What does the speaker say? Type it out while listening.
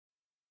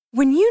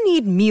When you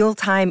need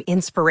mealtime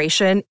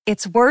inspiration,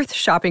 it's worth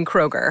shopping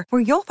Kroger,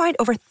 where you'll find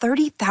over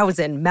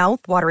 30,000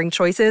 mouth-watering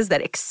choices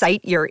that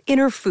excite your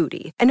inner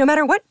foodie. And no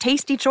matter what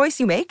tasty choice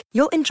you make,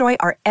 you'll enjoy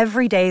our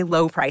everyday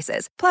low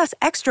prices, plus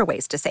extra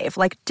ways to save,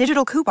 like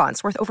digital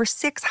coupons worth over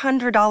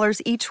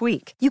 $600 each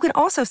week. You can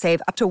also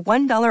save up to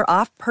 $1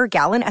 off per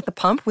gallon at the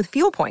pump with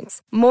fuel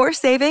points. More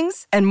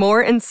savings and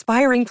more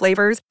inspiring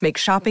flavors make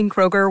shopping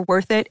Kroger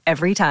worth it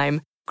every time.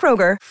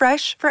 Kroger,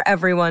 fresh for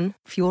everyone.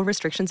 Fuel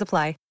restrictions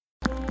apply.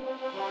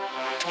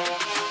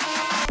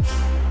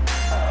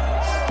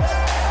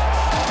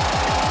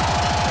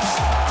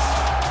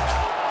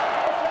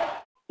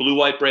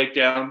 Blue-White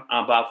Breakdown.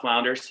 I'm Bob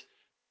Flounders.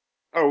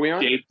 Oh, are we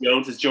on? Dave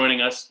Jones is joining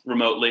us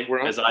remotely,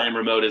 as I am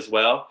remote as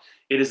well.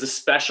 It is a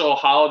special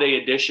holiday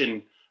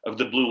edition of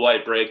the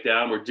Blue-White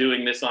Breakdown. We're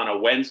doing this on a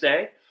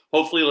Wednesday.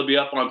 Hopefully it'll be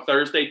up on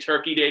Thursday,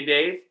 Turkey Day,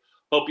 Dave.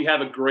 Hope you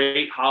have a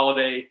great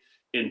holiday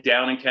in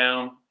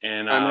Downingtown.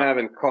 And I'm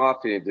having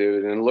coffee,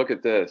 dude, and look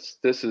at this.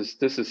 This is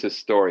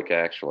historic,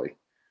 actually.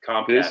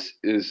 Compact. This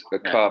is a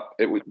cup.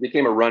 It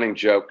became a running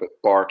joke with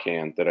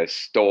Barcan that I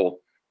stole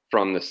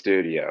from the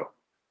studio.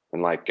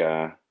 And like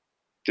the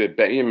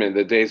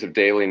days of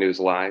Daily News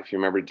Live. You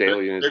remember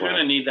Daily News Live? They're going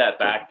to need that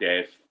back,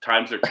 Dave.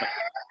 Times are tough.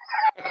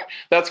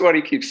 That's what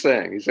he keeps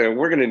saying. He's saying,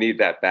 we're going to need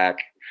that back.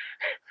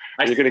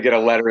 You're going to get a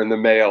letter in the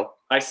mail.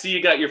 I see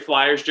you got your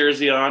Flyers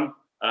jersey on.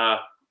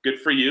 Good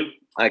for you.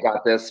 I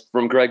got this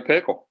from Greg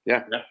Pickle.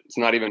 Yeah. It's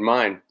not even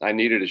mine. I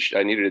needed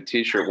a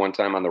T-shirt one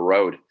time on the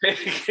road.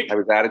 I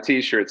was out of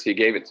T-shirts. He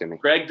gave it to me.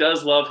 Greg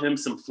does love him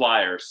some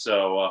Flyers,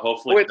 so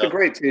hopefully. It's a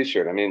great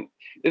T-shirt. I mean,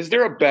 is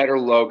there a better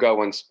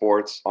logo in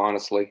sports?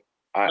 Honestly,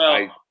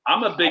 I'm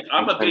a big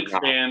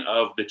fan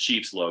of the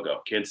Chiefs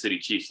logo, Kansas City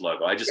Chiefs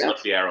logo. I just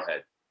love the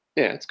arrowhead.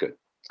 Yeah, it's good.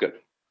 It's good.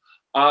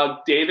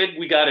 David,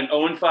 we got an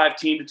 0-5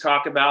 team to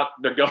talk about.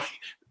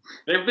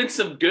 There have been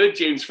some good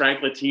James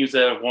Franklin teams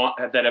that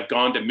have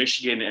gone to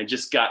Michigan and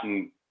just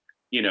gotten,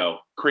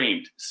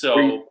 creamed.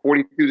 So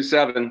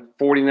 42-7,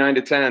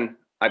 49-10.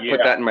 I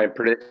put that in my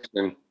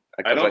prediction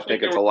because I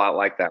think it's a lot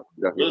like that.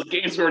 Those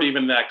games weren't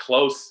even that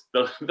close.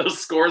 Those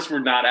scores were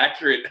not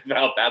accurate of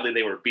how badly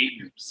they were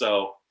beaten.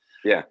 So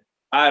yeah,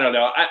 I don't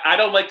know. I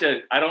don't like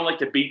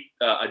to beat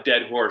a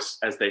dead horse,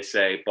 as they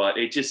say, but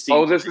it just seems.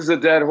 Oh, this is a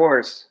dead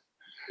horse.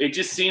 It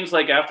just seems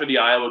like after the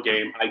Iowa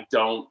game, it's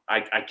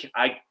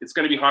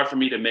going to be hard for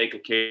me to make a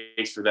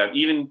case for them.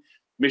 Even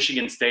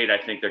Michigan State, I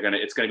think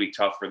it's going to be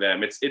tough for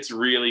them. It's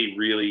really,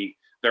 really,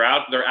 they're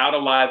out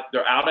alive.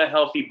 They're out of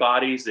healthy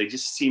bodies. They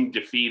just seem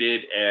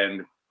defeated,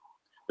 and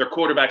their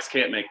quarterbacks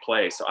can't make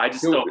plays. So I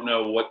just don't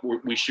know what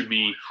we should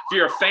be. If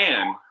you're a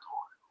fan,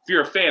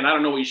 I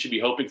don't know what you should be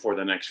hoping for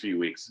the next few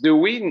weeks. Do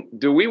we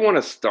want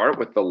to start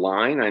with the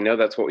line? I know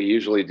that's what we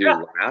usually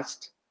do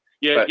last.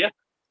 Yeah.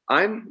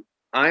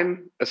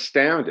 I'm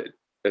astounded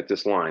at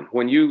this line.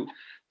 Do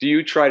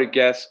you try to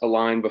guess a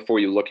line before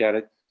you look at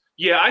it?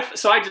 Yeah, I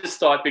thought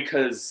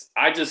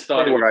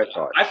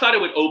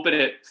it would open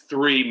at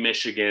 3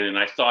 Michigan, and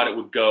I thought it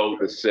would go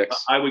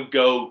 6. It would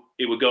go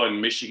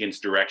in Michigan's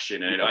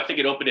direction, and I think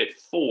it opened at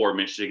 4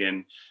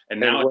 Michigan, and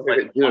now it's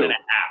like 1.5.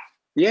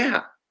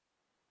 Yeah.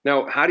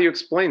 Now, how do you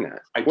explain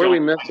that? What are we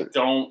missing?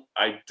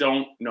 I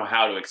don't know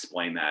how to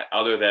explain that,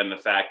 other than the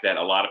fact that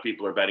a lot of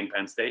people are betting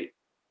Penn State.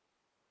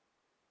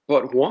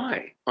 But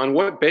why? On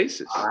what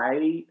basis?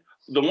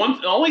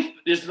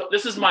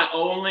 This is my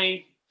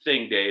only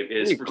thing, Dave,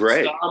 is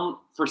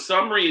for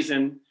some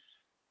reason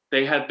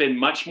they have been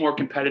much more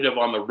competitive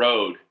on the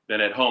road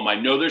than at home. I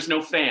know there's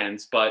no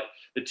fans, but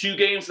the 2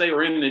 games they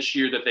were in this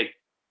year that they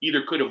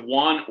either could have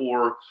won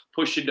or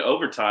pushed into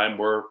overtime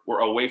were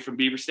away from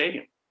Beaver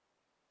Stadium.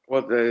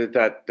 Well,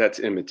 that's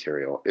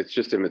immaterial. It's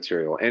just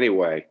immaterial.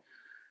 Anyway,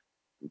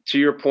 to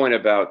your point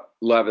about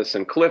Levis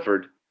and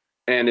Clifford,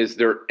 and is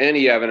there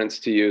any evidence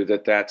to you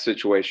that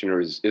situation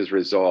is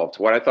resolved?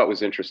 What I thought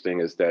was interesting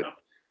is that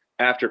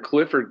after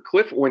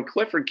when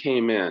Clifford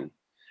came in,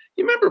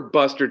 you remember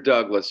Buster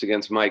Douglas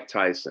against Mike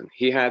Tyson?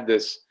 He had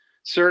this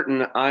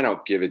certain, I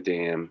don't give a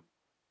damn.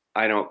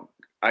 I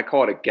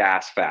call it a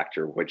gas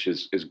factor, which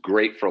is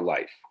great for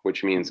life,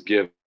 which means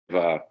give,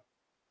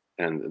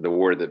 and the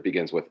word that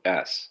begins with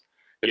S.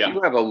 If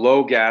you have a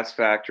low gas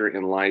factor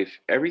in life,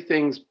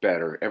 everything's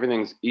better.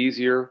 Everything's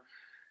easier.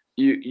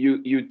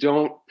 You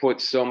don't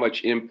put so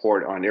much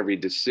import on every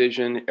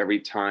decision, every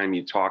time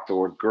you talk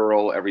to a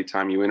girl, every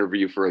time you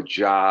interview for a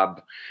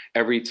job,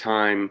 every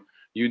time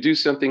you do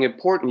something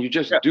important, you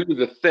just do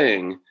the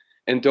thing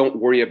and don't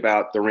worry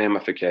about the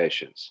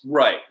ramifications.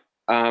 Right.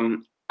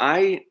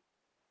 I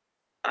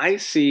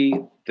see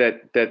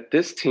that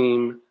this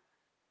team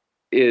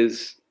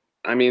is,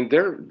 I mean,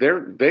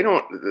 they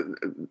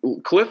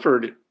don't.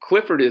 Clifford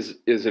is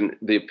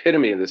the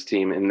epitome of this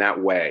team in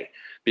that way,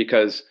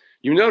 because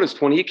you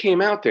noticed when he came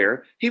out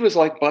there, he was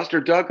like Buster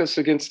Douglas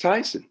against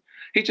Tyson.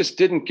 He just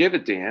didn't give a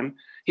damn.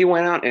 He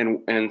went out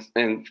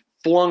and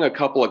flung a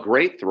couple of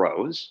great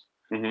throws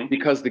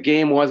because the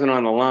game wasn't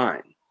on the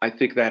line. I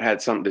think that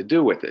had something to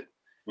do with it.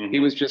 He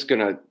was just going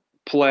to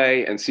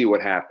play and see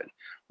what happened.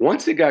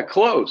 Once it got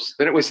close,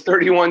 then it was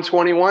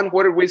 31-21.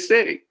 What did we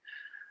see?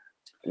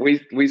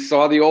 We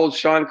saw the old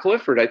Sean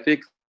Clifford.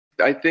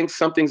 I think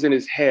something's in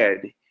his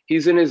head.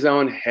 He's in his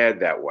own head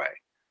that way.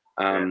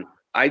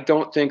 I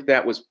don't think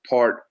that was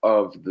part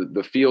of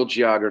the field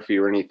geography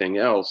or anything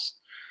else.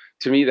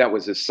 To me, that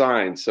was a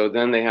sign. So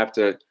then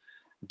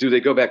do they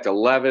go back to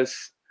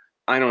Levis?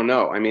 I don't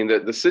know. I mean,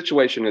 the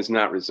situation is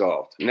not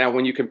resolved. Now,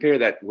 when you compare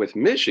that with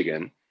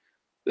Michigan,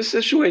 the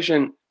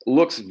situation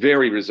looks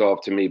very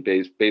resolved to me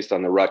based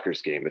on the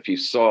Rutgers game. If you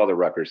saw the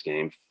Rutgers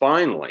game,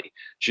 finally,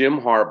 Jim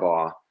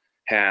Harbaugh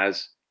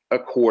has a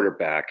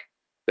quarterback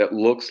that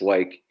looks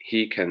like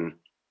he can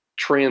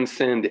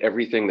transcend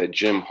everything that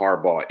Jim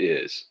Harbaugh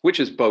is, which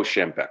is Bo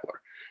Schembechler.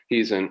 He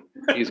is.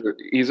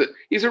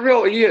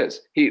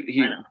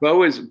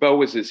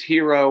 Bo is his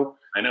hero.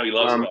 I know he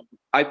loves him.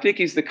 I think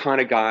he's the kind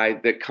of guy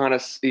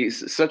that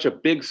he's such a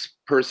big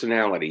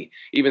personality,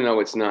 even though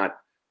it's not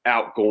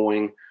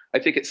outgoing. I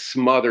think it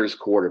smothers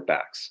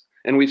quarterbacks.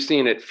 And we've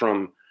seen it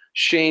from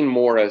Shane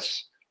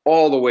Morris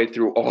all the way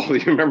through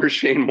you remember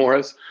Shane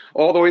Morris?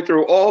 All the way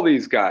through all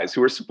these guys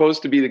who are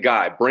supposed to be the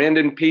guy.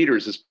 Brandon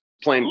Peters is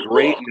playing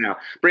great now.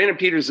 Brandon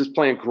Peters is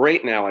playing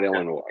great now at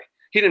Illinois.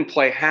 He didn't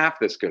play half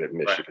this good at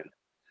Michigan.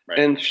 Right.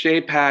 And Shea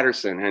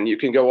Patterson, and you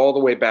can go all the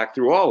way back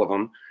through all of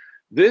them.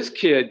 This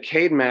kid,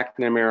 Cade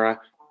McNamara,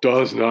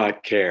 does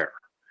not care.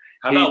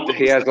 How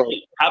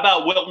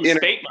about Wilton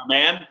Spate, my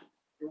man?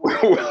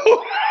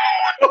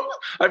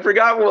 I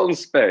forgot Wilton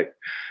Spate.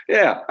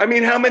 Yeah. I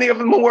mean, how many of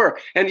them were?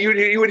 And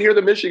you would hear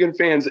the Michigan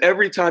fans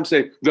every time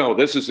say, no,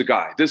 this is the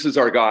guy. This is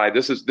our guy.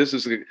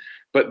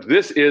 But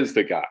this is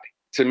the guy.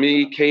 To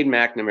me, Cade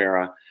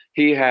McNamara,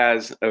 he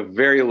has a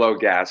very low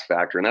gas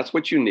factor. And that's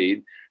what you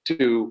need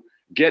to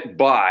get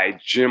by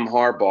Jim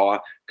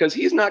Harbaugh, because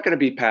he's not going to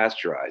be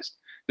pasteurized.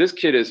 This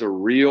kid is a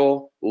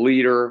real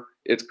leader.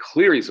 It's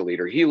clear he's a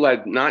leader. He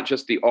led not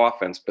just the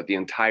offense, but the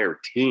entire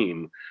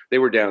team. They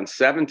were down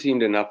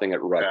 17-0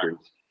 at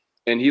Rutgers,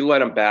 and he led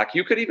them back.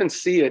 You could even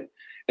see it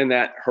in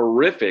that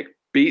horrific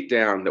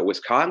beatdown that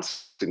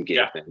Wisconsin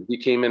gave them. He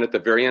came in at the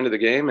very end of the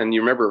game, and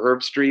you remember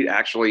Herb Street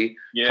actually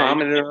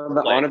commented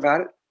on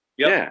about it?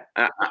 Yep.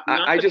 Yeah.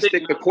 I just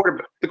think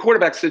the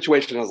quarterback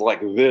situation is like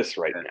this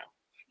right now.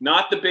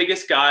 Not the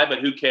biggest guy, but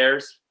who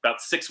cares? About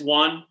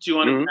 6'1",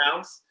 200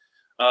 pounds.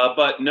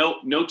 But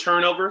no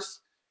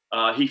turnovers.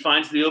 He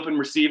finds the open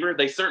receiver.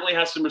 They certainly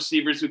have some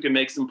receivers who can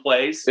make some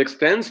plays.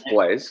 Extends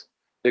plays.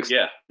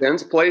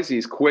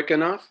 He's quick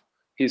enough.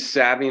 He's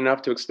savvy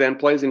enough to extend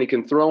plays, and he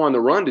can throw on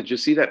the run. Did you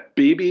see that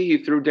BB he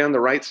threw down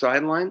the right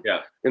sideline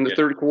in the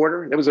third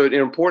quarter? It was an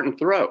important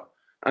throw.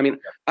 I mean,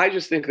 I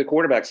just think the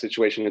quarterback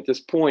situation at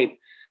this point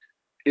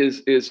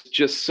is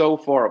just so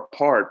far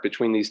apart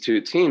between these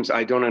two teams.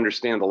 I don't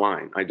understand the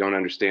line. I don't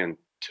understand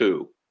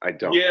two. I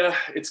don't. Yeah,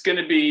 it's going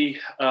to be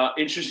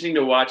interesting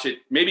to watch it.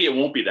 Maybe it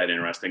won't be that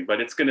interesting, but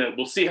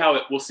we'll see how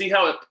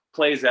it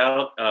plays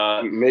out.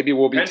 Maybe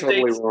we'll be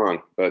totally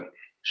wrong, but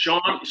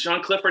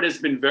Sean Clifford has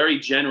been very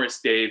generous,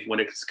 Dave, when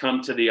it's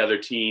come to the other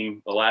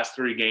team. The last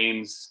 3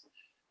 games,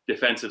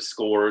 defensive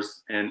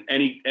scores, and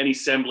any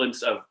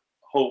semblance of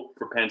hope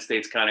for Penn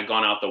State's kind of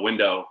gone out the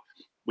window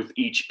with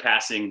each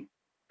passing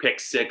pick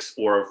 6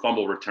 or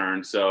fumble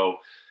return. So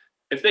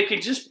if they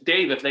could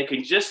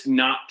just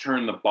not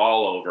turn the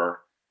ball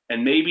over,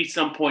 and maybe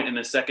some point in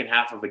the second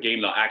half of the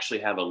game, they'll actually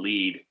have a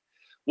lead.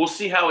 We'll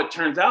see how it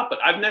turns out. But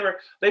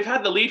they've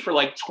had the lead for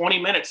like 20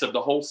 minutes of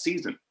the whole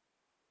season.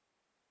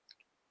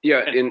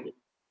 Yeah.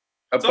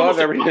 Above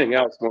everything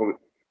else,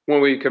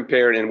 when we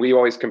compare it, and we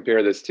always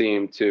compare this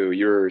team to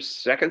your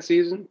second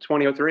season,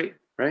 2003,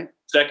 right?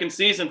 Second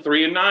season,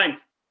 3-9.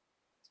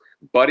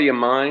 Buddy of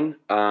mine.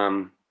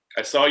 I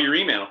saw your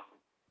email.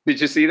 Did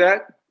you see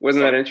that?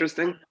 Wasn't that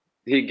interesting?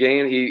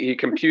 He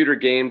computer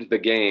gamed the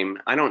game.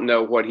 I don't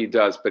know what he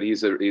does, but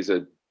he's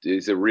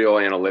a real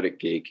analytic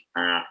geek.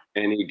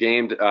 And he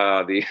gamed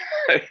the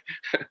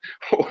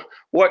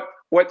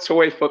what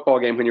toy football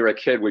game when you were a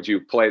kid would you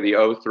play the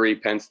 2003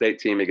 Penn State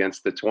team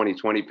against the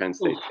 2020 Penn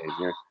State team?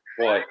 Yeah.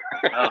 Boy,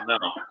 I don't know.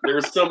 There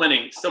were so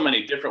many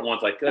different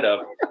ones I could have.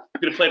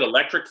 Could have played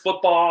electric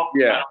football.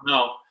 Yeah. I don't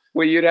know.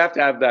 Well, you'd have to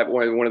have that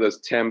one of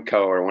those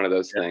Temco or one of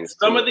those things.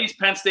 Some of these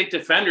Penn State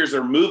defenders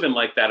are moving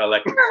like that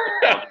electric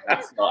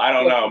football. So I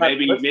don't know.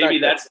 Maybe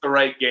that's the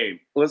right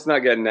game. Let's not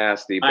get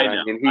nasty. But I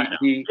know.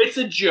 It's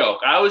a joke.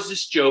 I was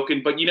just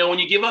joking. But, when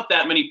you give up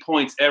that many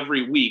points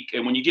every week,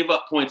 and when you give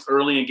up points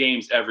early in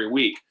games every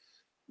week,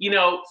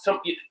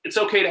 it's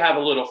okay to have a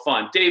little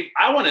fun. Dave,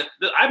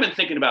 I've been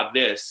thinking about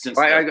this since.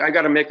 I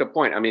got to make a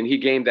point. I mean, he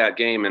gamed that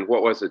game, and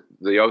what was it?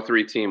 The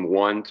 2003 team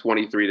won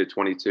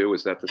 23-22.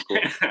 Was that the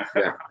score?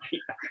 Yeah.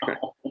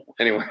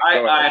 Anyway,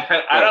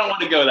 I don't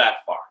want to go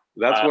that far.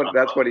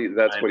 That's what he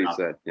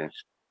said. Yeah.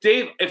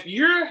 Dave, if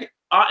you're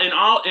in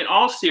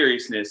all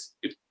seriousness,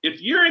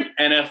 if you're an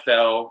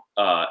NFL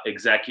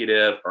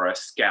executive or a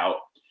scout,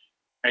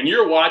 and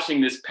you're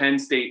watching this Penn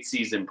State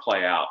season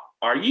play out,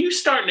 are you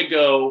starting to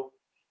go,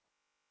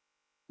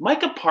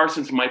 Micah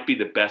Parsons might be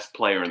the best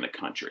player in the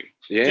country?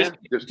 Yeah.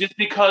 Just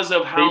because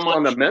of how much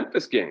on the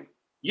Memphis game.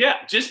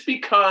 Yeah, just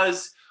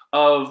because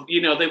of,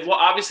 they've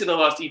obviously they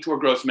lost Etor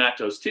Gross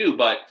Matos too,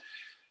 but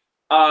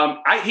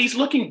he's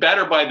looking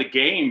better by the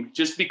game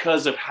just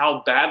because of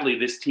how badly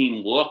this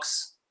team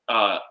looks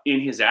in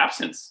his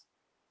absence.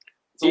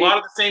 It's a lot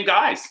of the same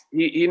guys.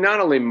 He not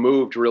only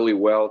moved really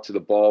well to the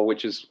ball,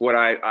 which is what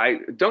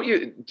do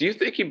you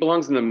think he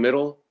belongs in the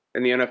middle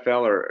in the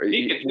NFL, or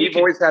we've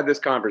always had this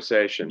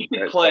conversation? He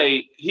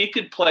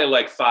could play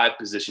like 5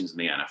 positions in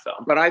the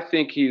NFL. But I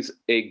think he's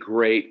a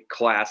great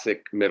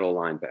classic middle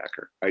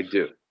linebacker. I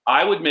do.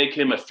 I would make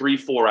him a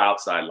 3-4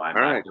 outside linebacker.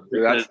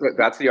 All right,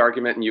 that's the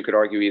argument, and you could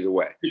argue either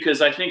way.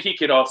 Because I think he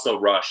could also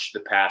rush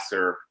the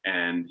passer,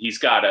 and he's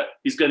going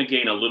to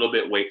gain a little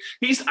bit weight.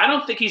 I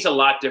don't think he's a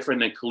lot different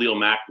than Khalil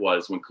Mack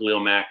was when Khalil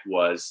Mack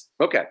was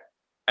okay.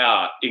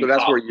 So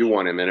that's where you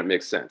want him, and it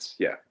makes sense.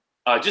 Yeah.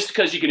 Just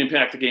because you can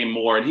impact the game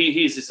more, and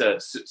he's just a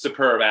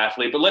superb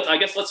athlete. But let's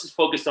just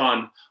focus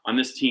on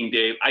this team,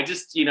 Dave. I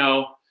just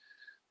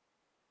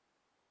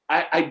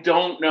I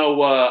don't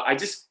know.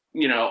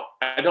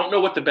 I don't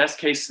know what the best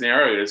case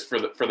scenario is for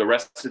the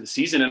rest of the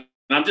season. And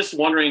I'm just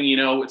wondering,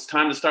 it's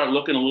time to start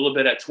looking a little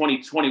bit at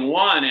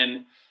 2021.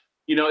 And,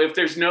 if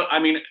there's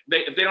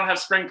if they don't have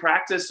spring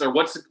practice or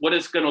what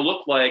it's going to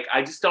look like,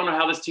 I just don't know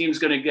how this team's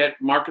going to get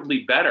markedly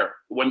better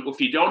if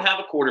you don't have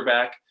a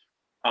quarterback,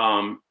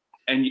 and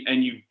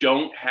you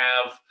don't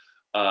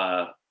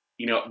have,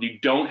 you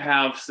don't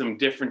have some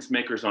difference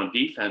makers on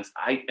defense.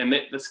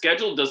 The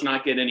schedule does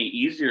not get any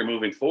easier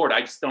moving forward.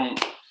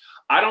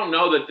 I don't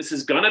know that this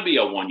is going to be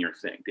a one-year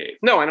thing, Dave.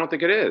 No, I don't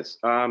think it is.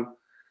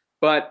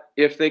 But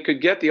if they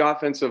could get the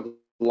offensive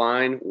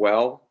line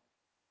well,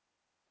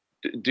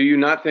 do you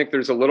not think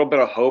there's a little bit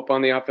of hope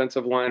on the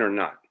offensive line or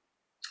not?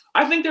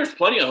 I think there's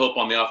plenty of hope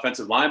on the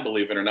offensive line,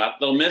 believe it or not.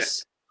 They'll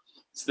miss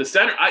the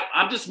center.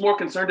 I'm just more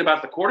concerned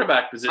about the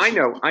quarterback position.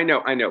 I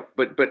know.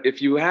 But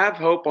if you have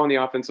hope on the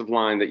offensive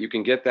line that you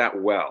can get that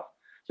well,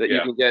 that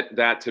you can get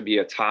that to be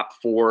a top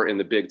 4 in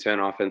the Big Ten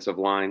offensive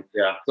line.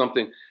 Yeah.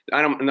 Something,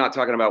 I'm not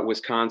talking about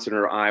Wisconsin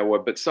or Iowa,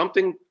 but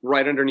something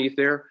right underneath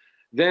there.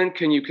 Then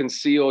can you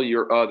conceal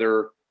your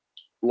other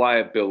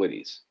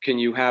liabilities? Can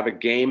you have a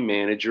game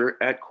manager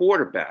at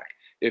quarterback?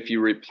 If you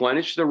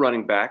replenish the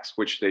running backs,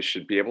 which they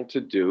should be able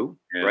to do,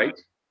 right?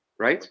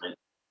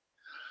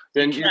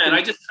 Then you can,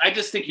 I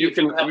just think you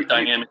can have a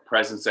dynamic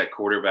presence at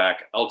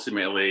quarterback.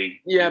 Ultimately,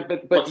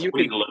 but you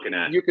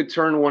could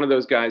turn one of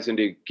those guys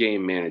into a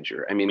game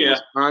manager. I mean,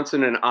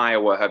 Wisconsin and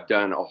Iowa have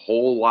done a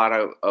whole lot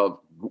of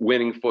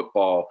winning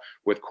football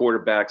with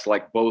quarterbacks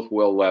like both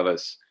Will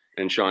Levis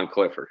and Sean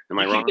Clifford. Am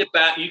I wrong?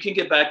 You can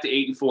get back to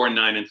 8-4 and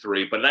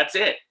 9-3, but that's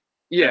it.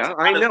 Yeah,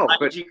 I know,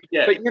 but you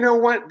know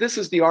what? This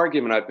is the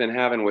argument I've been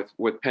having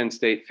with Penn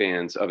State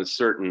fans of a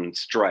certain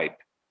stripe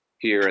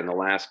here in the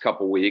last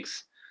couple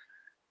weeks.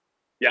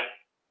 Yeah.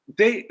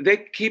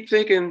 They keep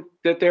thinking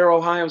that they're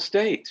Ohio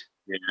State.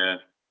 Yeah.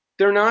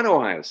 They're not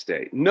Ohio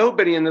State.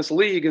 Nobody in this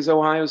league is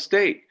Ohio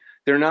State.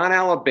 They're not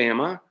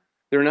Alabama.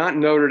 They're not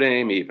Notre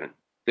Dame even.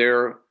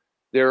 They're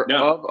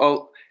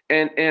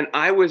and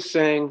I was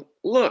saying,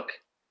 look,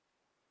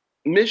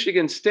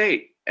 Michigan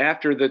State,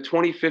 after the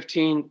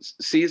 2015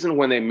 season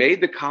when they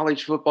made the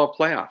college football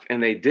playoff,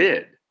 and they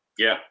did.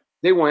 Yeah.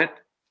 They went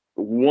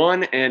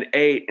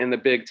 1-8 in the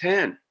Big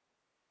Ten.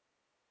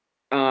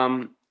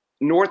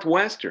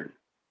 Northwestern,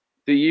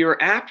 the year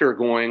after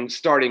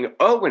starting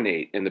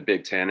 0-8 in the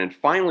Big Ten and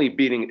finally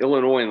beating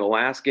Illinois in the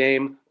last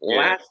game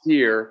last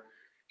year,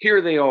 here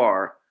they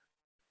are,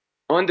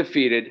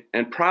 undefeated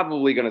and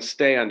probably going to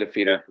stay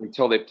undefeated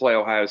until they play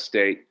Ohio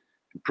State,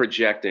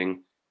 projecting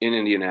in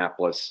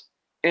Indianapolis.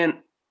 And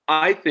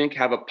I think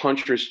have a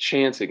puncher's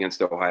chance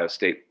against Ohio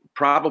State.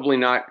 Probably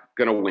not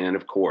going to win,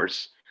 of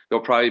course. They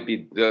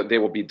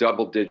will be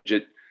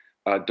double-digit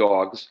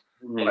dogs.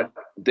 Mm-hmm. But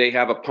they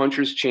have a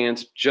puncher's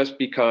chance just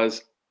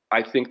because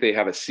I think they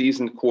have a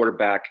seasoned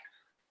quarterback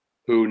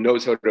who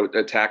knows how to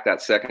attack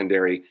that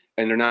secondary,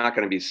 and they're not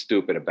going to be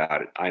stupid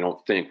about it, I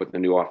don't think, with the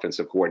new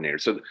offensive coordinator.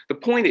 So the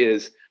point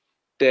is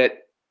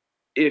that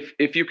if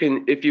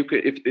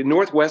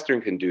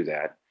Northwestern can do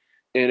that,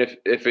 and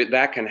if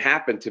that can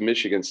happen to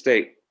Michigan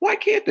State, why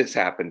can't this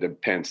happen to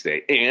Penn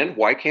State? And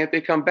why can't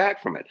they come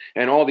back from it?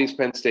 And all these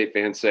Penn State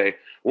fans say,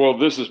 well,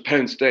 this is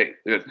Penn State.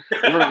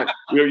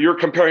 You're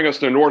comparing us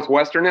to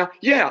Northwestern now?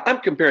 Yeah, I'm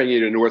comparing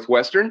you to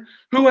Northwestern.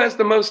 Who has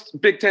the most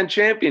Big Ten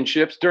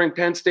championships during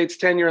Penn State's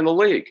tenure in the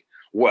league?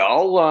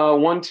 Well,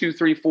 1, 2,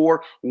 3,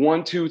 4,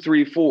 1, 2,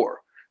 3,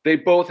 4. They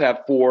both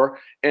have 4.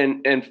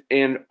 And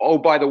oh,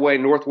 by the way,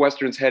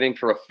 Northwestern's heading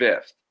for a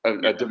 5th,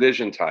 a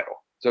division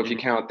title. So if you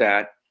count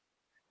that,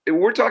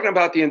 we're talking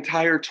about the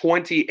entire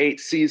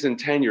 28-season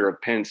tenure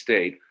of Penn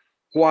State.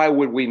 Why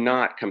would we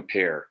not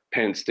compare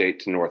Penn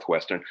State to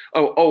Northwestern?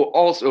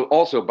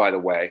 Also, by the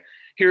way,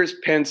 here's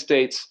Penn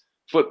State's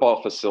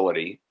football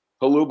facility,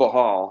 Haluba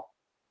Hall.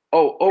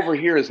 Oh, over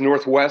here is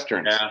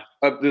Northwestern's,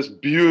 this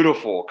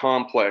beautiful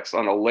complex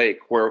on a lake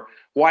where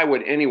why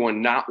would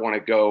anyone not want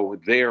to go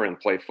there and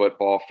play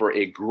football for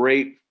a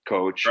great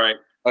coach,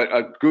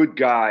 a good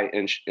guy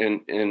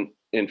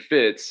in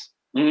Fitz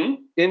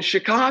in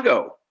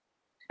Chicago?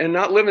 and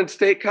not live in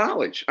State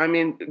College. I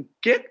mean,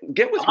 get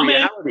with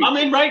reality. I'm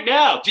in right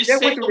now. Just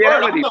say the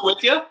word. I'm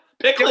with you.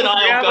 Pickle and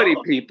reality,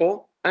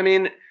 people. I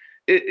mean,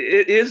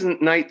 it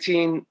isn't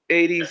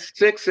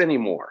 1986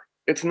 anymore.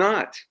 It's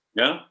not.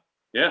 Yeah.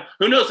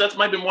 Who knows? That's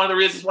might have been one of the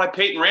reasons why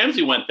Peyton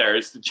Ramsey went there.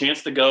 Is the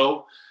chance to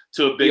go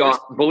to a bigger.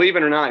 Believe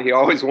it or not, he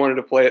always wanted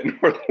to play at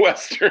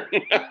Northwestern.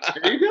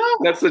 There you go.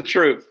 That's the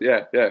truth.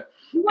 Yeah.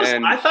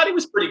 I thought he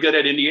was pretty good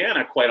at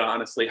Indiana, quite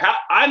honestly.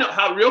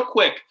 Real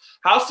quick,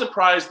 how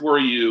surprised were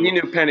you? He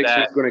knew Penix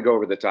was going to go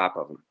over the top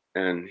of him,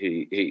 and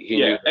he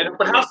knew.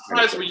 But how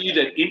surprised were you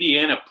that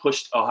Indiana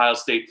pushed Ohio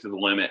State to the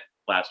limit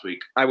last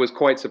week? I was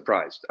quite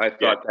surprised. I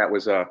thought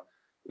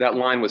that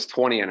line was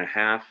 20.5,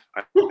 I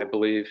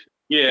believe.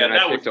 Yeah, and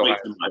that was way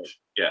too much.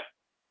 Yeah,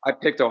 I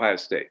picked Ohio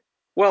State.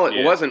 Well,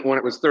 it wasn't when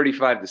it was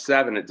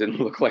 35-7. It didn't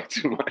look like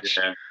too much,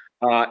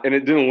 and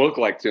it didn't look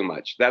like too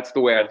much. That's the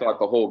way I thought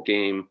the whole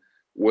game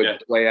would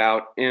play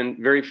out. And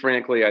very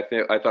frankly, I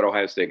thought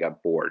Ohio State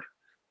got bored.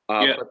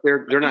 But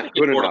they're not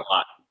good enough.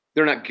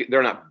 They're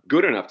not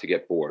good enough to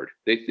get bored.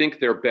 They think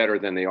they're better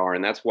than they are,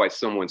 and that's why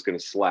someone's going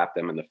to slap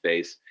them in the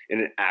face. And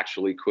it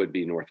actually could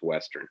be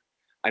Northwestern.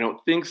 I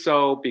don't think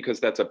so, because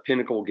that's a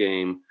pinnacle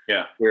game.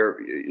 Where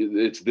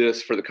it's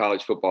this for the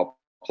college football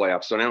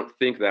playoffs. So I don't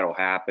think that'll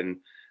happen.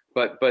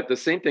 But the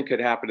same thing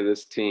could happen to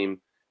this team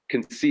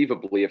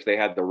conceivably if they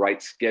had the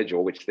right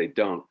schedule, which they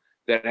don't.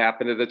 That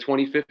happened to the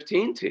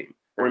 2015 team,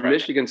 where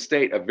Michigan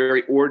State, a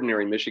very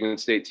ordinary Michigan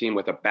State team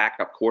with a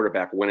backup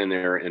quarterback, went in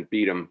there and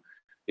beat them,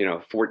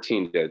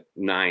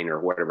 14-9 or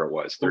whatever it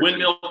was. 13. The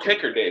windmill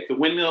kicker, Dave. The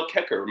windmill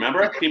kicker.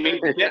 Remember? He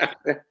made the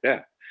kick.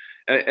 Yeah.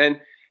 And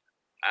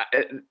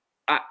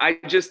I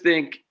just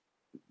think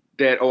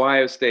that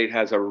Ohio State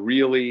has a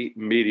really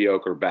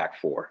mediocre back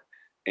four.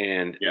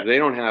 And they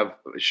don't have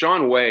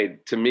Sean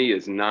Wade. To me,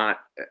 is not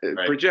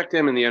project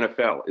him in the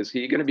NFL. Is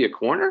he going to be a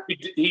corner?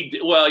 He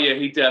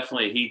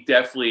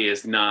definitely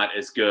is not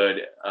as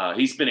good.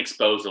 He's been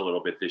exposed a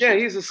little bit this year. Yeah,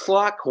 he's a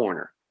slot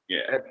corner.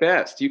 Yeah, at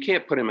best. You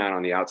can't put him out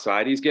on the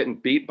outside. He's getting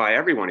beat by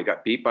everyone. He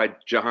got beat by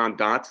Jahan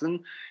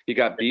Dotson. He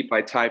got beat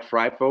by Ty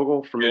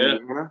Freifogel from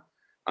Indiana.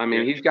 I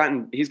mean, he's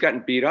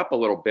gotten beat up a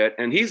little bit,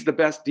 and he's the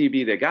best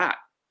DB they got.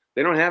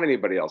 They don't have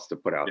anybody else to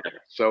put out there.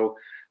 So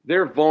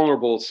they're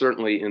vulnerable,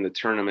 certainly, in the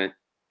tournament.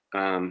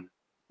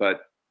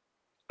 But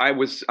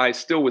I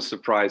still was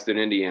surprised that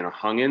Indiana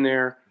hung in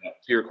there,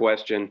 to your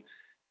question.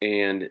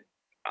 And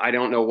I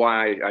don't know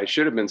why I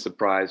should have been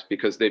surprised,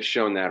 because they've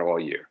shown that all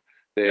year.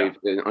 They've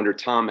been under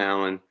Tom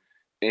Allen,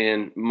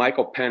 and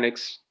Michael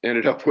Penix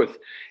ended up with,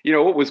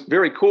 what was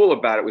very cool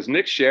about it was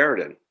Nick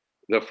Sheridan,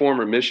 the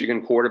former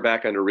Michigan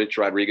quarterback under Rich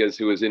Rodriguez,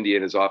 who was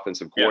Indiana's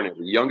offensive coordinator,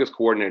 the youngest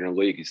coordinator in the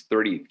league. He's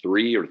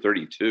 33 or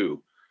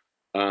 32.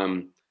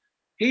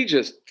 He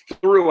just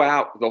threw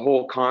out the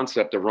whole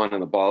concept of running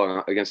the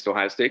ball against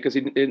Ohio State because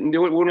he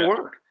knew it wouldn't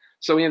work.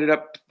 So he ended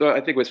up, I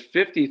think it was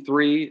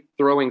 53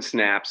 throwing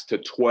snaps to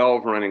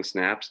 12 running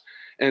snaps,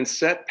 and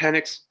set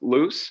Penix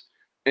loose.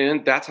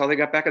 And that's how they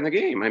got back in the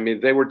game. I mean,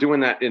 they were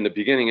doing that in the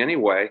beginning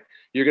anyway.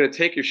 You're going to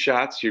take your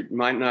shots. You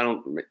might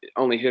not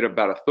only hit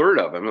about a third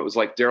of them. It was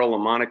like Darryl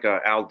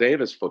LaMonica, Al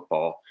Davis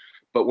football.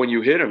 But when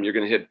you hit them, you're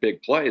going to hit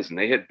big plays. And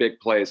they hit big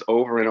plays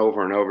over and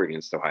over and over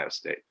against Ohio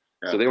State.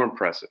 So they were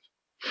impressive.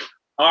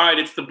 All right,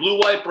 it's the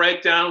blue-white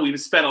breakdown.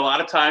 We've spent a lot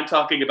of time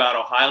talking about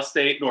Ohio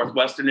State,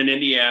 Northwestern, and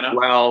Indiana.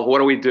 Well, what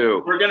do we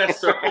do? We're going to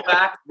circle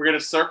back. We're going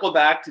to circle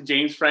back to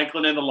James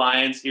Franklin and the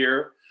Lions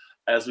here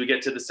as we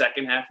get to the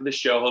second half of the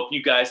show. Hope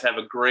you guys have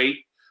a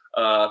great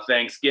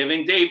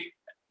Thanksgiving. Dave,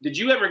 did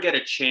you ever get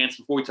a chance,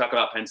 before we talk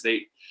about Penn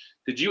State,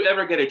 did you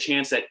ever get a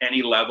chance at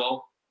any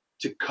level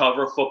to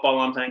cover football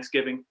on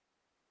Thanksgiving?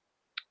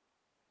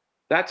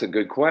 That's a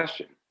good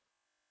question.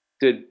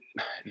 Did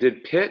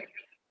Pitt?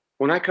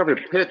 When I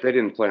covered Pitt, they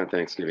didn't play on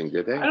Thanksgiving,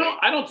 did they?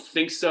 I don't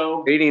think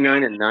so.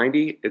 89 and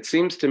 90. It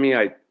seems to me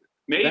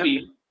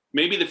maybe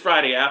the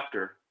Friday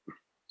after.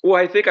 Well,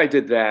 I think I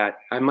did that.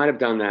 I might have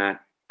done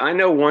that. I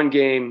know one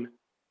game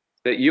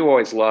that you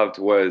always loved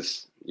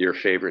was your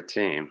favorite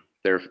team.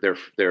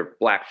 Their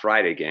Black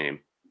Friday game.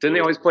 Didn't they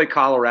always play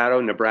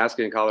Colorado,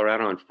 Nebraska, and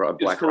Colorado on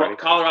Black Friday?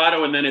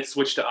 Colorado, and then it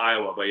switched to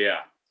Iowa. But yeah,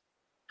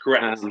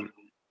 correct.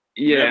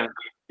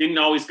 Didn't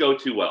always go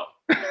too well.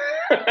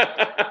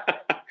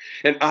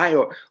 And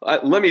Iowa,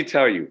 let me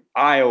tell you,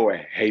 Iowa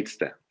hates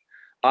them.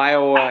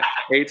 Iowa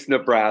hates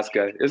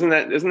Nebraska. Isn't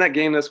that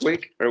game this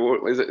week,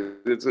 or is it?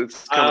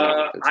 It's coming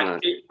up. It's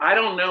not. I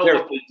don't know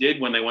what they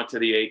did when they went to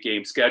the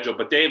 8-game schedule.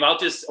 But Dave,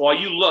 while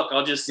you look,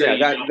 I'll just say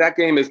that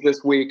game is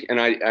this week, and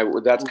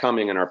that's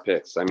coming in our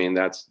picks. I mean,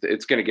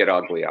 it's going to get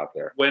ugly out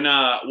there. When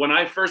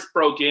I first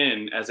broke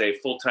in as a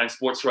full-time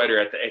sports writer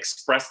at the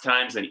Express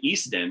Times in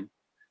Easton,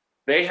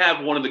 they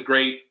have one of the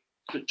great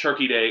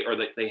Turkey Day, or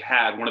they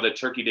had one of the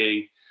Turkey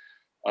Day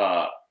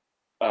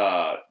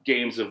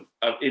games in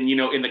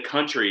the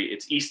country.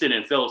 It's Easton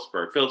and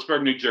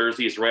Phillipsburg, New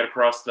Jersey is right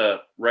across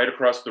the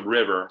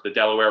river, the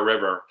Delaware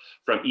River,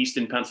 from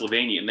Easton,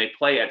 Pennsylvania, and they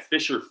play at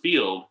Fisher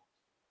Field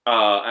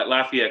at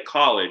Lafayette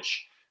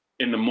College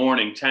in the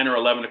morning, 10 or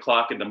 11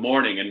 o'clock in the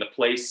morning, and the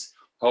place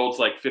holds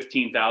like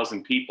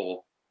 15,000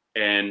 people,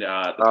 and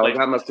the place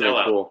that must have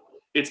been cool.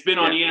 It's been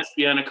on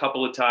ESPN a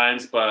couple of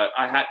times, but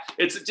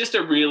it's just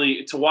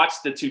to watch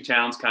the two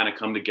towns kind of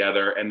come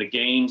together, and the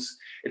games.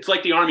 It's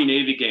like the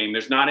Army-Navy game.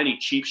 There's not any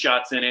cheap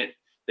shots in it.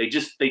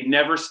 They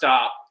never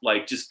stop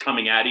like just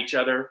coming at each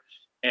other.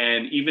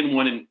 And even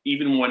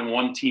when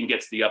one team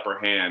gets the upper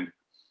hand,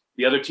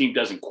 the other team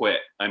doesn't quit.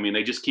 I mean,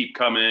 they just keep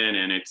coming,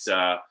 and it's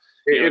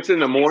in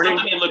the morning.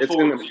 Something they look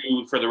forward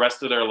to for the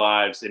rest of their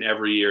lives, and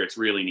every year it's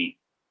really neat.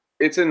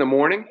 It's in the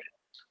morning?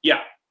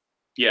 Yeah.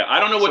 I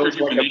don't know what they're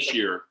doing this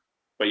year,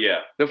 but yeah.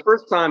 The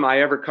first time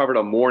I ever covered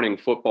a morning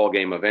football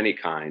game of any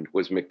kind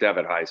was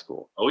McDevitt High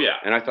School. Oh, yeah.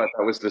 And I thought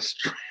that was the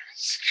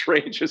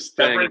strangest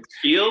thing. Severance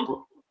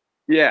Field?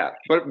 Yeah,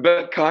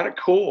 but kind of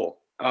cool.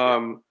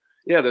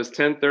 Those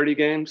 10:30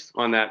 games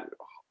on that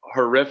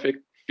horrific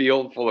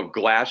field full of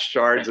glass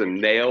shards and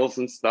nails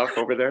and stuff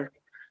over there.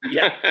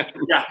 Yeah.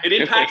 It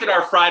impacted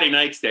our Friday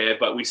nights, Dave,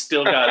 but we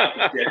still got up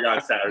and did it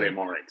on Saturday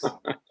mornings.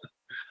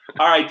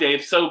 All right,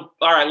 Dave. So,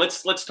 all right,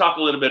 let's talk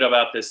a little bit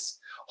about this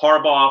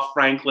Harbaugh,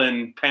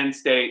 Franklin, Penn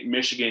State,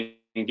 Michigan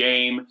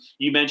game.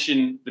 You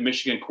mentioned the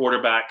Michigan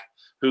quarterback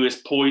who is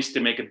poised to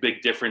make a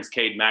big difference,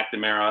 Cade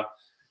McNamara.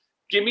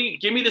 Give me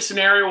the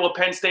scenario where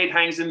Penn State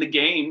hangs in the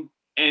game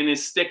and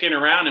is sticking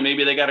around, and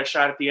maybe they got a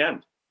shot at the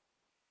end.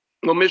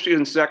 Well,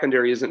 Michigan's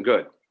secondary isn't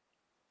good.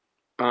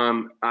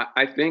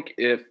 I think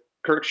if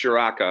Kirk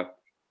Shiraka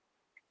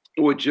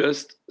would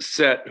just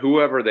set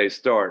whoever they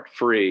start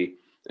free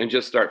and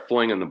just start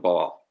flinging the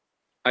ball,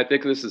 I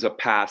think this is a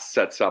pass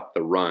sets up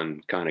the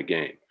run kind of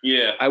game.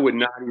 Yeah, I would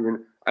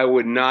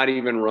not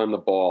even run the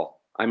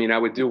ball. I mean, I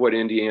would do what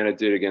Indiana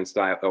did against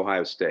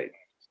Ohio State.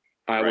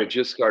 I would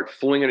just start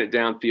flinging it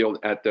downfield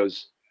at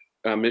those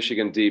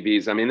Michigan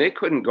DBs. I mean, they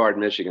couldn't guard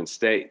Michigan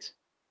State.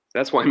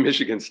 That's why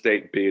Michigan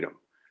State beat them.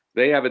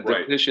 They have a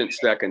deficient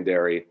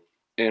secondary,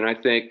 and I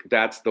think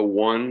that's the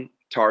one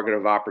target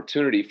of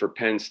opportunity for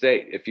Penn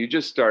State. If you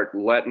just start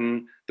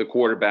letting the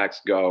quarterbacks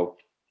go,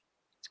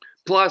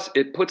 plus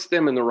it puts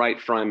them in the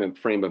right frame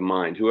of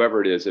mind,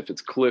 whoever it is, if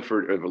it's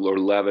Clifford or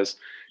Levis,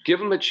 give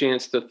them a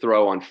chance to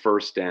throw on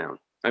first down.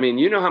 I mean,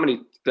 you know how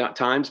many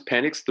times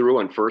Penix threw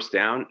on first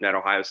down at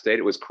Ohio State?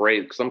 It was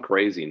crazy, some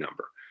crazy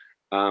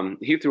number.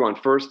 He threw on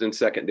first and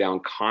second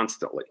down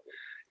constantly.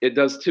 It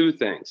does two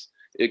things.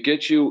 It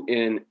gets you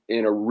in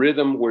a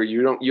rhythm where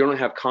you don't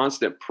have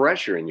constant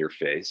pressure in your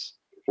face,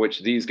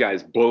 which these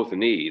guys both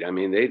need. I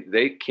mean,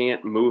 they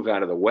can't move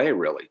out of the way,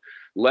 really.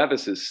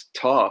 Levis is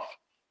tough,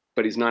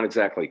 but he's not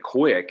exactly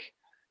quick.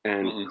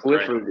 And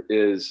Clifford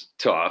is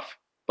tough,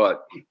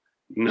 but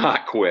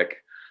not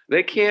quick.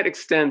 They can't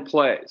extend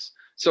plays.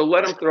 So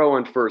let them throw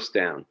on first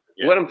down.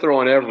 Yeah. Let them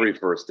throw on every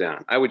first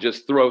down. I would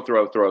just throw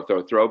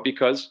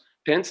because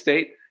Penn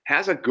State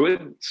has a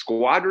good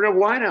squadron of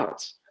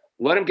wideouts.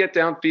 Let them get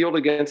downfield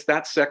against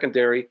that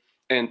secondary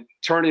and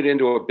turn it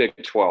into a Big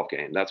 12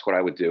 game. That's what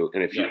I would do.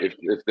 And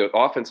if the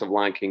offensive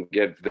line can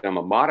give them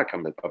a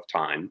modicum of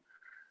time,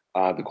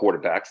 the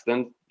quarterbacks,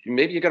 then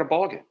maybe you got a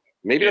ball game.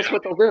 Maybe that's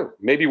what they'll do.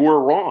 Maybe we're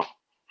wrong.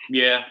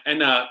 Yeah, and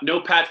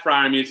no Pat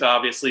Freiermuth,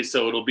 obviously,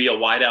 so it'll be a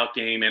wideout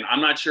game. And I'm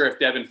not sure if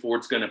Devin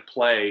Ford's going to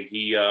play.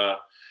 He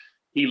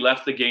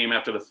left the game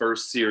after the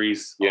first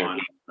series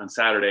on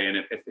Saturday,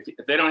 and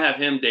if they don't have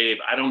him, Dave,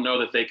 I don't know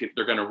that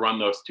they're going to run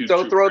those two.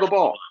 So throw the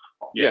ball.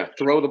 Yeah,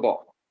 throw the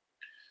ball.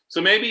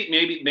 So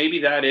maybe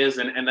that is,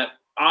 and that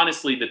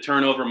honestly, the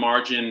turnover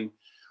margin,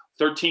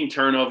 13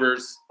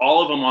 turnovers,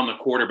 all of them on the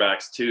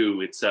quarterbacks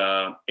too. It's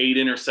 8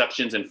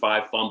 interceptions and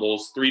 5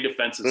 fumbles, 3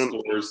 defensive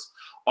scores.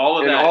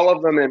 All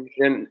of them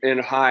in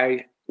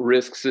high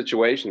risk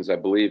situations, I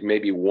believe.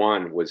 Maybe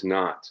one was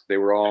not. They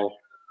were all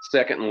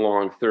second and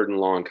long, third and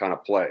long kind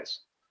of plays.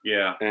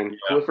 Yeah. And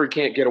Clifford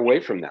can't get away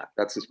from that.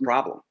 That's his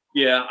problem.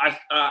 Yeah.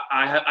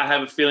 I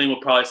have a feeling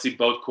we'll probably see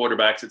both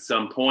quarterbacks at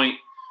some point.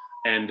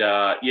 And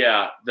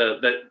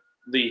the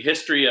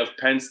history of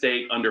Penn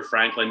State under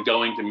Franklin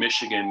going to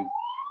Michigan,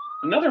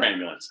 another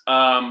ambulance.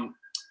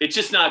 It's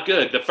just not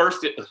good.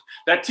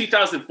 That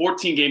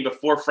 2014 game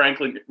before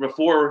Franklin,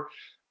 before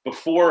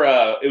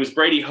it was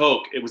Brady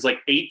Hoke, it was like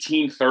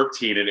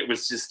 18-13, and it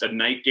was just a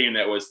night game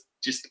that was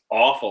just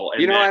awful.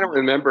 And I don't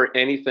remember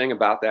anything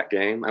about that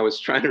game. I was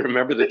trying to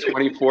remember the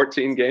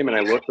 2014 game, and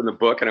I looked in the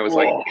book, and I was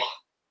like,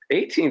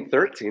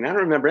 18-13? I don't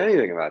remember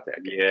anything about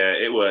that game. Yeah,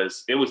 it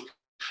was.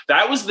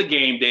 That was the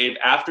game, Dave.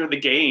 After the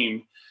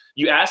game,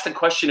 you asked a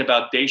question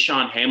about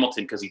Deshaun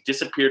Hamilton because he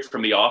disappeared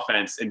from the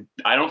offense, and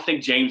I don't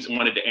think James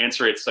wanted to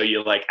answer it, so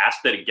you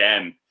asked it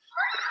again.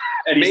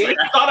 And he's like,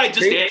 I thought I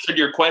just answered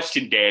your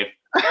question, Dave.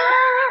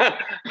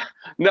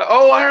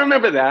 No, I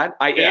remember that.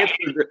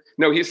 Answered.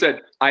 No, he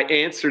said I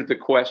answered the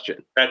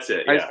question. That's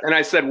it. And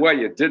I said, well,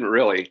 you didn't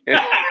really.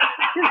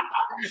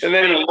 And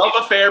then a love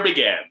affair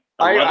began.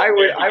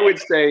 I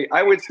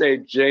would say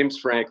James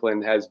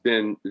Franklin has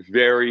been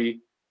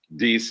very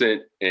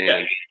decent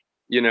and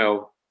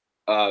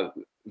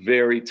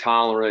very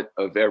tolerant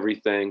of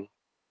everything.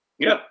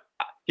 Yep.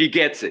 He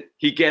gets it.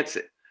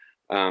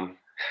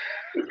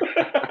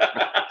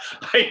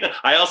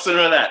 I also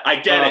know that. I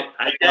get it.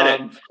 I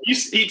get it.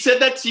 He said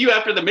that to you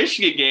after the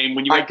Michigan game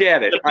when you were I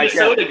get it. the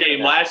Minnesota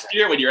game last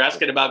year when you're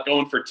asking about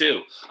going for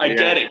 2. I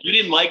get it. You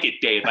didn't like it,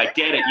 Dave. I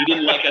get it. You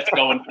didn't like us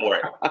going for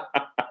it.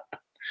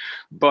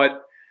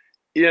 But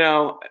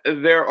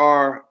there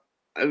are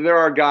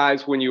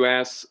guys, when you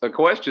ask a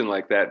question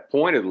like that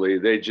pointedly,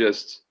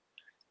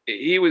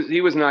 he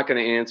was not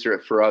going to answer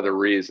it for other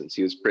reasons.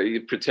 He was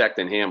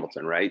protecting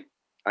Hamilton, right?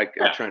 I'm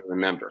trying to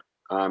remember.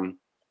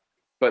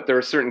 But there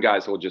are certain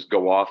guys who will just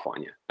go off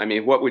on you. I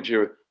mean, what would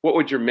your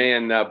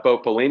man Bo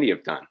Pelini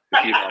have done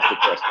if you asked the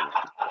question?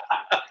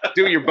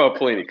 Do your Bo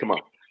Pelini. Come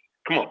on.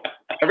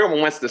 Everyone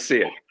wants to see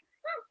it.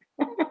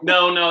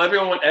 No,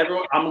 everyone.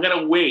 I'm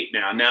gonna wait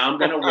now. I'm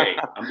gonna wait.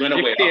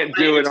 You can't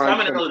do it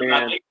on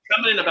command. It's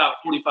coming in about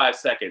 45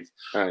 seconds.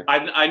 Right.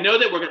 I know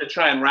that we're gonna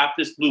try and wrap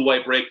this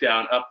blue-white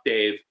breakdown up,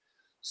 Dave.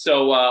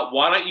 So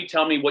why don't you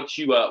tell me what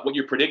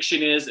your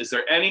prediction is? Is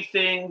there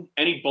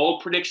any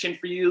bold prediction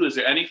for you? Is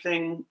there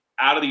anything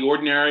out of the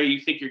ordinary you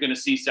think you're going to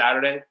see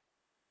Saturday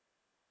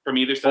from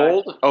either side?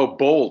 Bold? Oh,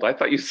 bold. I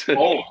thought you said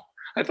bold.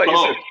 I thought you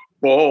said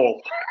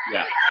bold.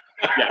 Yeah.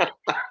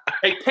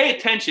 Hey, pay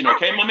attention,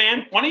 okay, my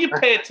man? Why don't you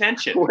pay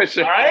attention? All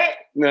right?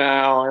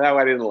 No,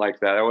 I didn't like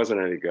that. That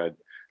wasn't any good.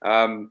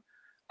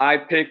 I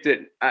picked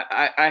it.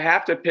 I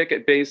have to pick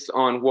it based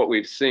on what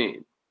we've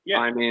seen.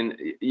 Yeah. I mean,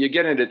 you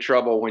get into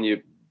trouble when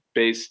you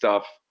base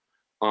stuff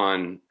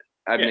on.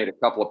 I've made a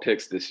couple of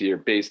picks this year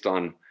based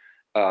on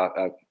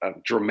a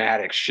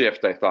dramatic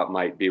shift I thought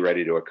might be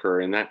ready to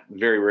occur, and that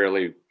very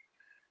rarely.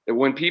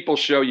 When people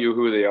show you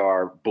who they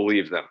are,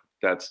 believe them.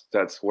 That's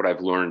what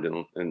I've learned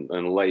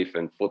in life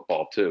and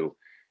football too.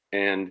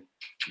 And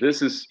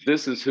this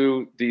is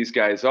who these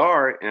guys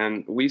are.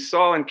 And we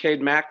saw in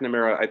Cade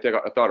McNamara, I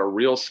thought a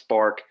real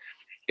spark.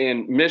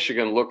 And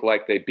Michigan looked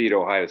like they beat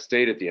Ohio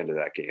State at the end of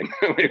that game.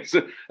 It was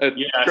a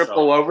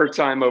triple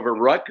overtime over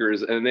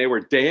Rutgers, and they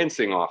were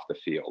dancing off the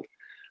field.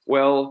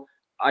 Well,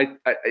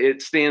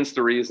 it stands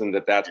to reason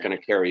that that's going to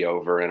carry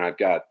over, and I've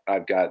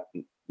got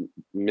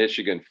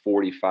Michigan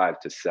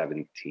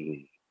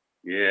 45-17.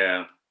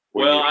 Yeah.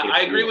 Well,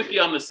 I agree with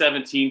you on the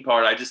 17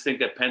 part. I just think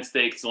that Penn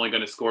State's only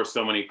going to score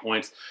so many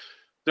points.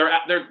 They're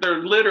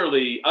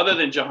literally, other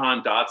than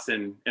Jahan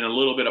Dotson and a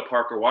little bit of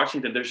Parker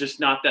Washington, there's just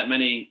not that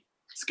many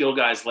skill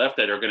guys left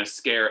that are going to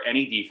scare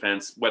any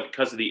defense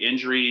because of the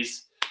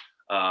injuries.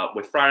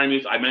 With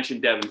Freiermuth, I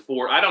mentioned Devin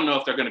Ford. I don't know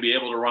if they're going to be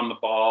able to run the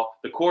ball.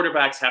 The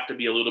quarterbacks have to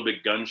be a little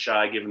bit gun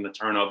shy given the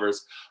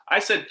turnovers. I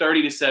said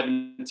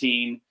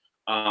 30-17.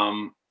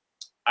 I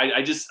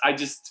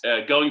just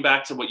going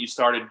back to what you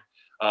started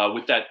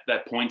with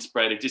that point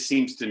spread, it just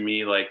seems to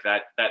me like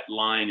that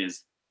line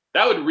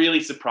that would really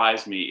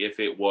surprise me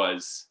if it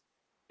was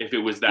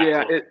that.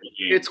 Yeah,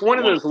 it's one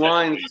of those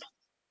lines.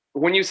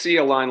 When you see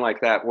a line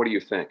like that, what do you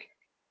think?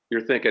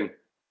 You're thinking,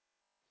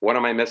 what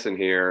am I missing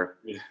here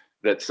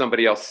that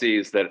somebody else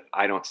sees that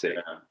I don't see?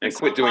 Yeah. And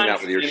quit doing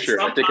that with your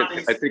shirt. I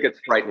think it's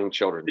frightening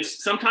children.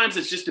 Sometimes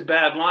it's just a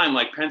bad line,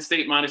 like Penn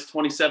State minus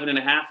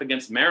 27.5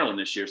 against Maryland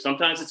this year.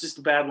 Sometimes it's just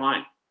a bad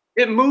line.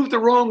 It moved the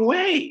wrong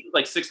way.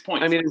 Like 6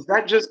 points. I mean, is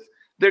that just –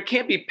 there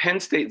can't be Penn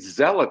State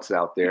zealots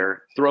out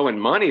there throwing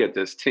money at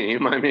this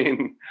team. I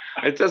mean,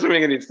 it doesn't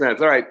make any sense.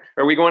 All right.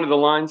 Are we going to the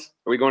lines?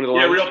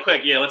 Yeah, real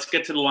quick. Yeah, let's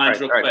get to the lines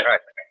real quick. All right.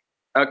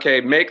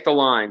 Okay, make the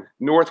line.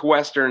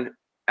 Northwestern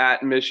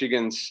at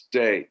Michigan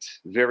State.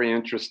 Very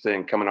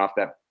interesting coming off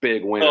that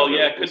big win. Oh,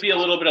 yeah, it could be a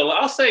little bit of –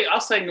 I'll say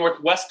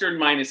Northwestern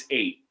minus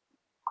 8.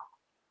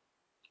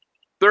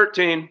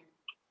 13.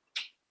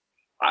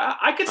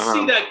 I could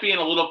see that being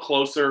a little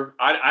closer.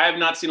 I have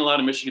not seen a lot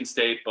of Michigan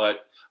State,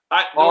 but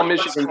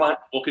Michigan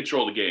will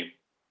control the game.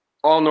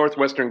 All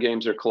Northwestern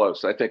games are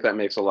close. I think that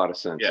makes a lot of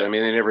sense. Yeah. I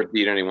mean, they never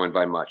beat anyone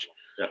by much.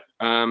 Yeah.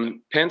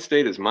 Penn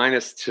State is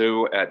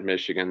 -2 at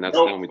Michigan. That's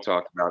the one we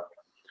talked about.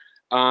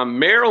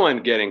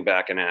 Maryland getting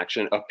back in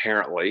action,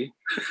 apparently.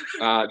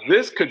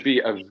 This could be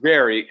a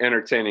very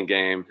entertaining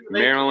game.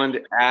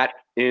 Maryland at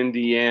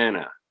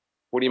Indiana.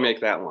 What do you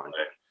make that line?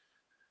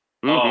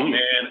 Oh, man.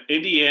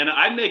 Indiana.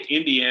 I'd make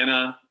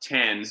Indiana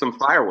 10. Some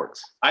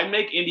fireworks. I'd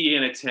make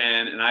Indiana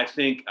 10, and I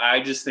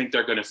just think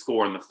they're going to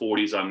score in the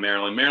 40s on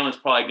Maryland. Maryland's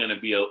probably going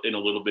to be in a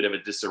little bit of a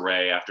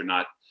disarray after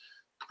not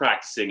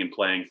practicing and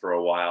playing for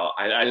a while.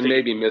 I think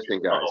maybe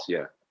missing guys,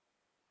 yeah.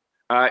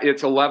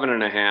 It's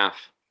 11.5,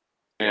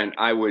 and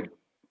I would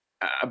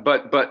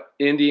but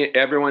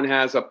everyone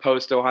has a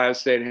post-Ohio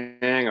State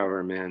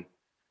hangover, man.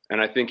 And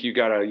I think you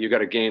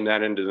gotta game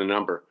that into the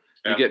number.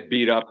 You get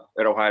beat up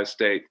at Ohio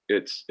State.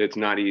 It's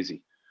not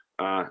easy.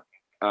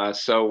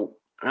 So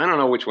I don't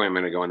know which way I'm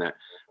going to go on that.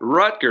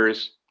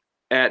 Rutgers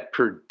at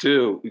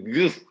Purdue.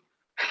 You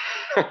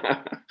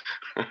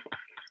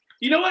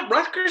know what?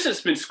 Rutgers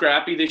has been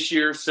scrappy this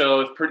year.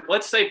 So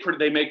let's say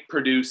they make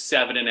Purdue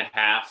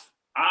 7.5.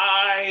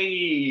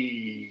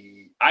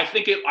 I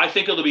think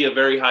it'll be a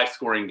very high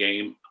scoring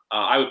game.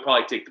 I would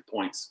probably take the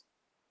points.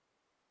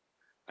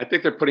 I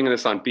think they're putting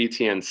this on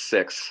BTN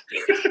 6.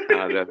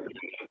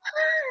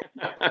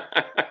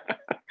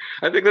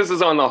 I think this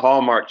is on the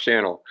Hallmark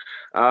Channel.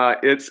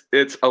 It's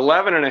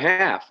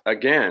 11.5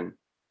 again.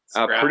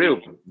 Purdue,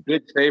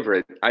 big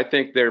favorite. I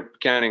think they're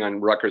counting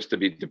on Rutgers to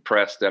be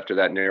depressed after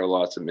that narrow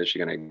loss at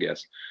Michigan, I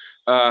guess.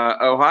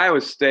 Ohio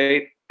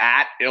State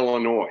at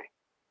Illinois.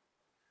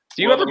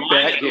 Do you ever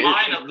bet?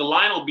 The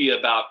line will be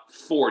about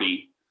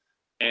 40,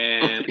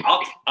 and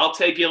I'll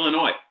take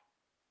Illinois.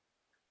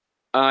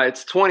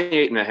 It's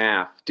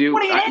 28.5. Do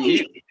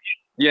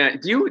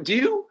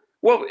you?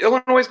 Well,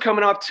 Illinois is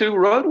coming off 2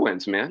 road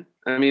wins, man.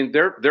 I mean,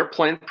 they're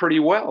playing pretty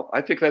well.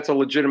 I think that's a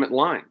legitimate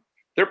line.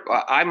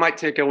 I might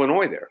take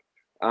Illinois there.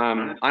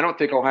 I don't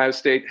think Ohio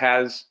State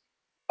has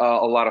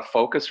a lot of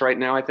focus right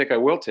now. I think I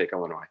will take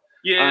Illinois.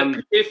 Yeah,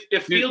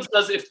 if Fields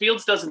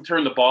doesn't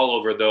turn the ball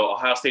over, though,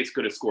 Ohio State's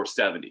going to score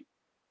 70.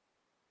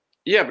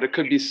 Yeah, but it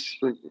could be.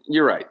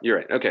 You're right.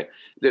 Okay,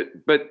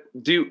 but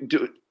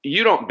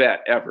you don't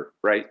bet ever,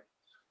 right?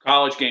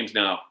 College games,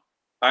 no.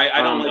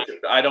 I don't like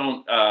it. I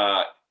don't.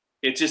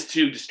 It's just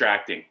too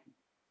distracting.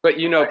 But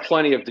you know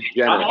plenty of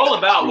degenerates. I'm all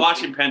about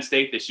watching Penn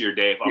State this year,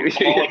 Dave. I'm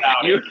all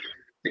about it.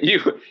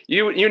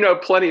 You know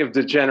plenty of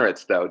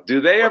degenerates, though.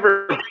 Do they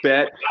ever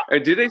bet, or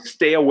do they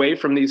stay away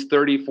from these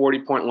 30,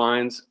 40-point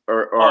lines?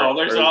 No.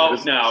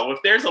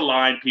 If there's a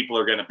line, people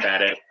are going to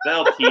bet it.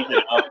 They'll tease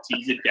it up,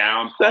 tease it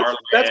down.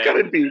 That's got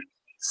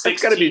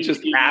to be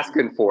just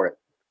asking for it.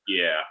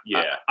 Yeah.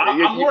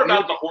 I'm more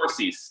about the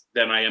horsies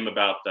than I am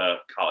about the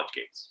college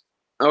games.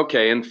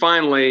 Okay, and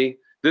finally,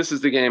 this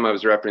is the game I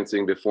was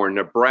referencing before,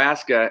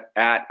 Nebraska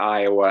at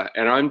Iowa.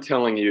 And I'm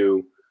telling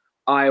you,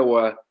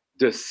 Iowa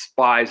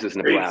despises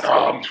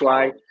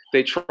Nebraska.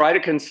 They try to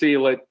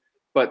conceal it,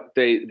 but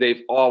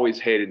they've always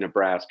hated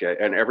Nebraska.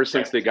 And ever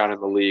since they got in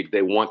the league,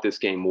 they want this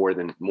game more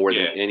than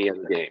any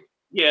other game.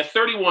 Yeah,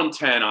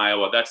 31-10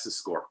 Iowa. That's the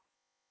score.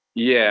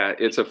 Yeah,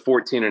 it's a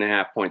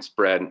 14.5-point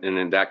spread, and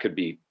then that could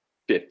be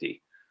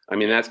 50. I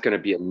mean, that's going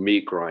to be a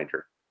meat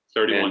grinder.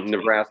 31. And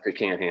Nebraska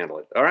can't handle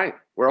it. All right,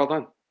 we're all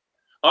done.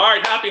 All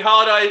right, happy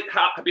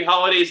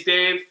holidays,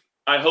 Dave.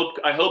 I hope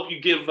you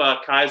give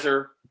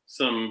Kaiser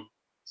some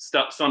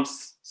stuff, some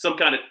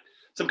kind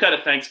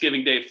of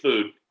Thanksgiving Day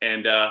food,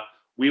 and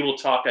we will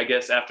talk, I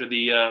guess, after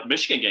the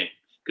Michigan game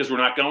because we're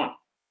not going.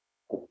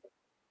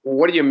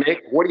 What do you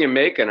make? What are you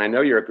making? I know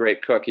you're a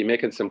great cook. You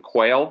making some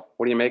quail?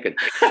 What are you making?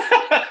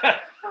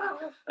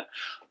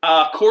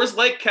 Coors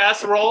Lake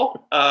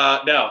casserole.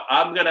 No,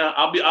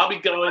 I'll be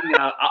going.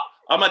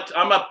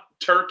 I'm a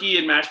turkey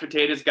and mashed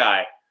potatoes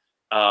guy,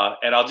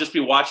 and I'll just be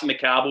watching the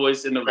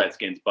Cowboys and the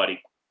Redskins,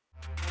 buddy.